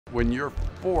When you're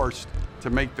forced to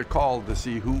make the call to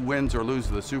see who wins or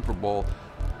loses the Super Bowl,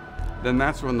 then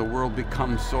that's when the world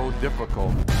becomes so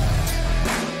difficult.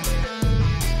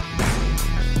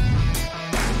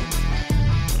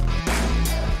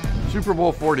 Super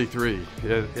Bowl 43,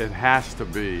 it has to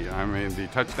be. I mean, the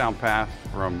touchdown pass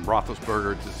from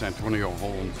Roethlisberger to Santonio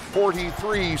Holmes.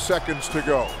 43 seconds to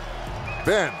go.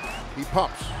 Ben, he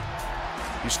pumps.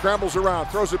 He scrambles around,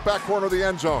 throws it back corner of the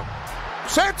end zone.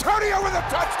 Santonio with a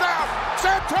touchdown!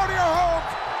 Santonio Holmes!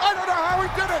 I don't know how he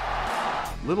did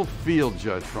it! Little field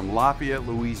judge from Lafayette,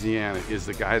 Louisiana is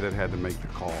the guy that had to make the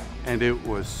call. And it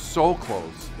was so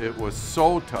close, it was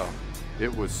so tough,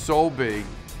 it was so big.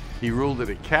 He ruled it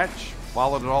a catch,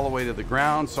 followed it all the way to the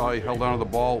ground, saw he held onto the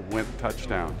ball, went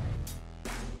touchdown.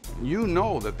 You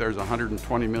know that there's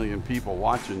 120 million people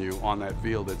watching you on that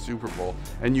field at Super Bowl,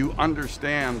 and you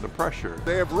understand the pressure.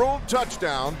 They have ruled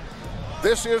touchdown.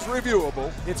 This is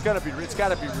reviewable. It's got to be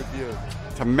reviewed.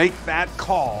 To make that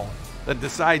call that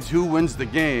decides who wins the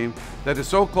game, that is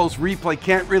so close replay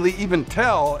can't really even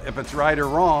tell if it's right or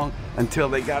wrong until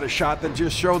they got a shot that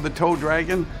just showed the toe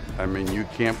dragging. I mean, you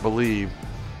can't believe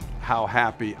how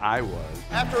happy I was.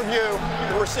 After review,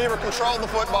 the receiver controlled the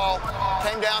football,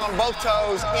 came down on both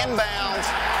toes, inbounds,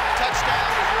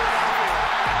 touchdown.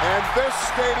 And this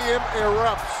stadium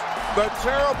erupts. The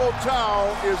terrible towel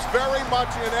is very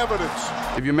much in evidence.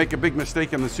 If you make a big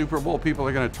mistake in the Super Bowl, people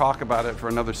are going to talk about it for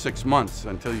another 6 months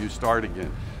until you start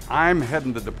again. I'm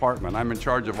heading the department. I'm in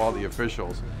charge of all the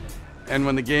officials. And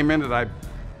when the game ended, I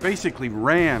basically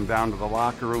ran down to the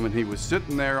locker room, and he was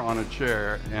sitting there on a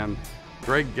chair, and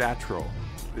Greg Gattro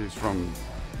is from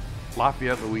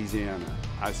Lafayette, Louisiana.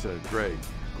 I said, Greg,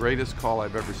 greatest call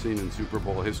I've ever seen in Super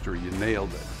Bowl history. You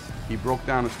nailed it. He broke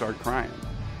down and started crying.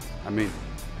 I mean,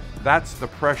 that's the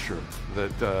pressure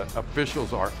that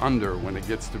officials are under when it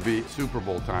gets to be Super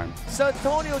Bowl time.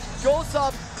 Santonio goes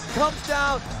up, comes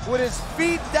down with his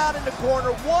feet down in the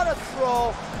corner. What a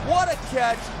throw, what a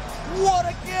catch, what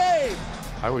a game.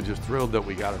 I was just thrilled that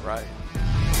we got it right.